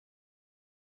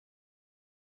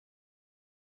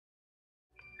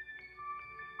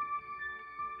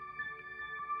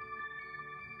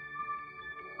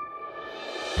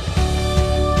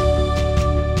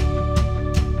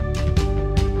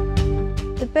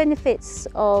benefits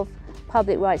of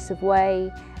public rights of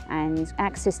way and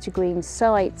access to green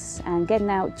sites and getting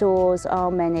outdoors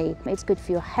are many. It's good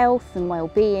for your health and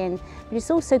well-being, but it's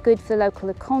also good for the local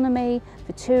economy,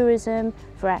 for tourism,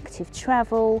 for active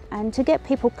travel, and to get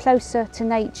people closer to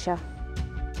nature.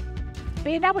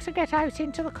 Being able to get out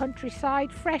into the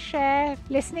countryside, fresh air,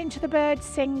 listening to the birds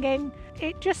singing,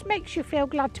 it just makes you feel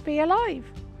glad to be alive.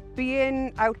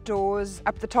 Being outdoors,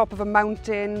 up the top of a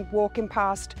mountain, walking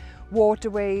past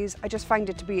waterways, I just find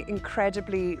it to be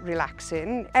incredibly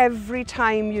relaxing. Every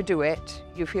time you do it,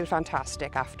 you feel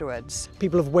fantastic afterwards.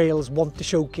 People of Wales want to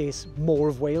showcase more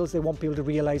of Wales. They want people to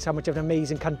realise how much of an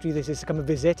amazing country this is to come and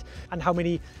visit, and how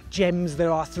many gems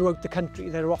there are throughout the country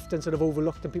that are often sort of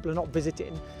overlooked and people are not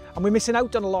visiting. And we're missing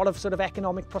out on a lot of sort of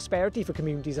economic prosperity for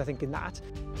communities, I think, in that.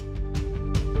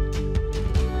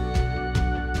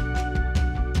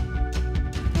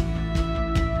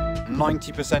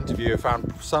 90% of you have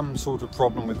found some sort of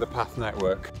problem with the path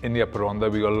network. In the Upper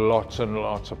Rhondda, we got lots and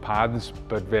lots of paths,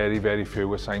 but very, very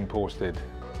few are signposted.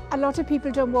 A lot of people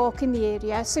don't walk in the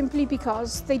area simply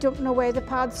because they don't know where the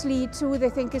paths lead to. They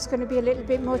think it's going to be a little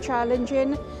bit more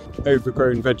challenging.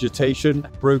 Overgrown vegetation,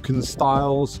 broken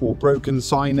stiles or broken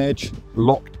signage,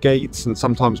 locked gates and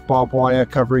sometimes barbed wire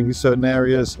covering certain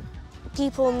areas.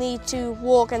 People need to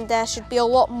walk and there should be a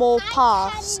lot more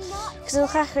paths because in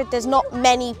Nghymru there's not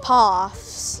many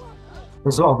paths.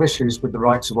 There's a lot of issues with the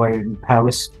rights-of-way in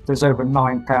Paris. There's over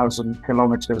 9,000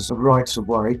 kilometres of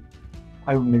rights-of-way.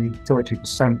 Only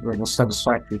 30% are in a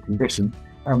satisfactory condition,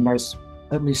 and there's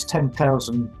at least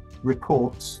 10,000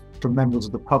 reports from members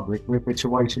of the public which are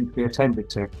waiting to be attended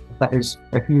to. That is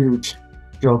a huge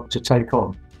job to take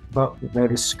on, but there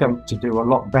is scope to do a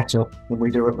lot better than we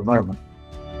do at the moment.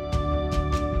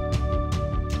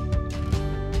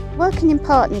 Working in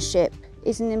partnership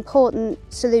is an important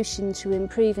solution to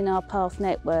improving our path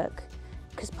network,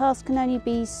 because paths can only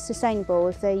be sustainable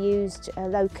if they're used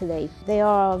locally. They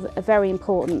are a very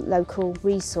important local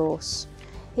resource.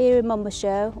 Here in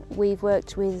Monmouthshire, we've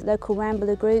worked with local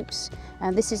rambler groups,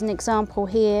 and this is an example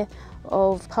here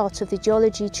of part of the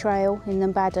geology trail in the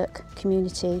Llwybrau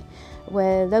community,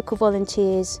 where local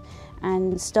volunteers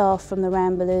and staff from the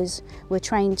Ramblers were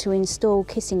trained to install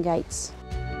kissing gates.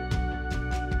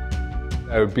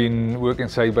 I've been working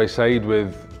side by side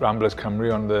with Ramblers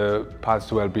Cymru on the Paths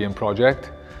to Wellbeing project,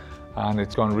 and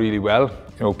it's gone really well.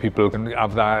 You know, people can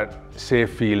have that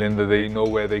safe feeling that they know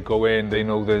where they go in, they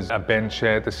know there's a bench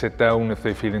there to sit down if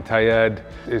they're feeling tired.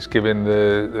 It's giving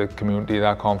the community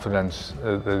that confidence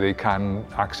that they can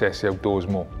access the outdoors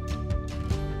more.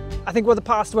 I think what the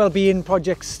Paths to Wellbeing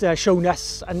project's shown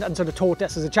us and sort of taught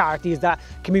us as a charity is that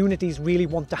communities really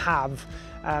want to have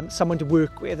someone to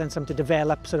work with and someone to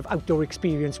develop sort of outdoor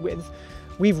experience with.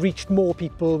 We've reached more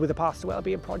people with the Paths to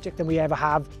Wellbeing project than we ever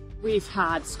have. We've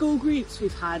had school groups,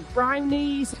 we've had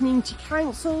brownies, community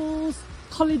councils,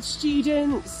 college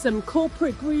students, some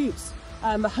corporate groups,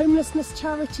 a homelessness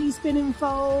charity's been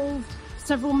involved,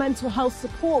 several mental health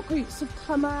support groups have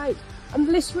come out, and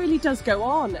the list really does go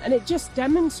on, and it just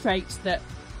demonstrates that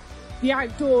the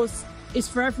outdoors is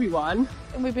for everyone.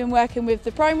 And we've been working with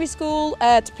the primary school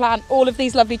to plant all of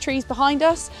these lovely trees behind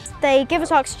us. They give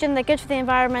us oxygen, they're good for the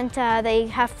environment, they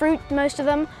have fruit, most of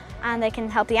them, and they can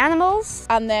help the animals.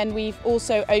 And then we've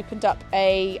also opened up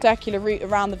a circular route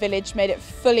around the village, made it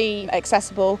fully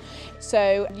accessible.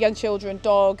 So young children,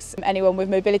 dogs, anyone with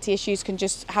mobility issues can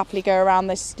just happily go around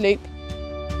this loop.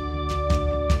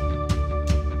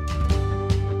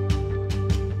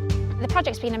 The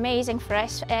project's been amazing for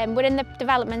us. We're in the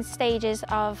development stages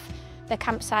of the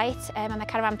campsite and the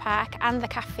caravan park and the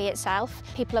cafe itself.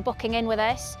 People are booking in with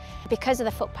us because of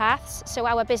the footpaths, so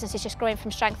our business is just growing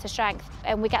from strength to strength,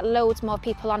 and we get loads more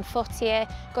people on foot here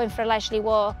going for a leisurely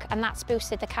walk, and that's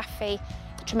boosted the cafe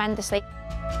tremendously.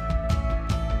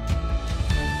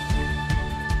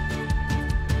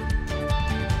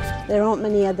 There aren't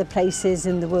many other places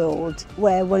in the world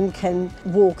where one can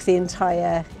walk the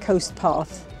entire coast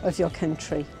path of your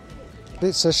country.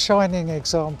 It's a shining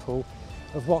example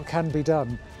of what can be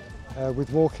done with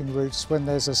walking routes when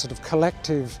there's a sort of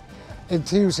collective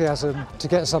enthusiasm to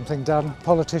get something done.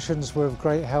 Politicians were of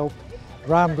great help,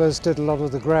 Ramblers did a lot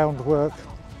of the groundwork,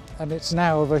 and it's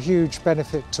now of a huge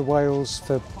benefit to Wales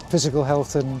for physical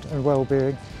health and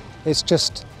well-being. It's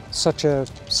just such a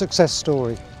success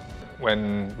story.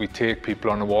 When we take people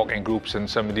on the walking groups and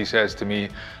somebody says to me,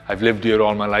 I've lived here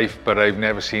all my life, but I've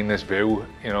never seen this view,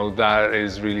 you know, that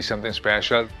is really something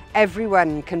special.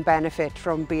 Everyone can benefit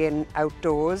from being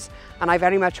outdoors, and I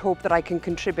very much hope that I can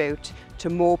contribute to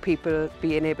more people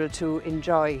being able to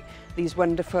enjoy these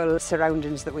wonderful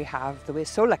surroundings that we have, that we're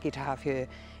so lucky to have here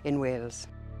in Wales.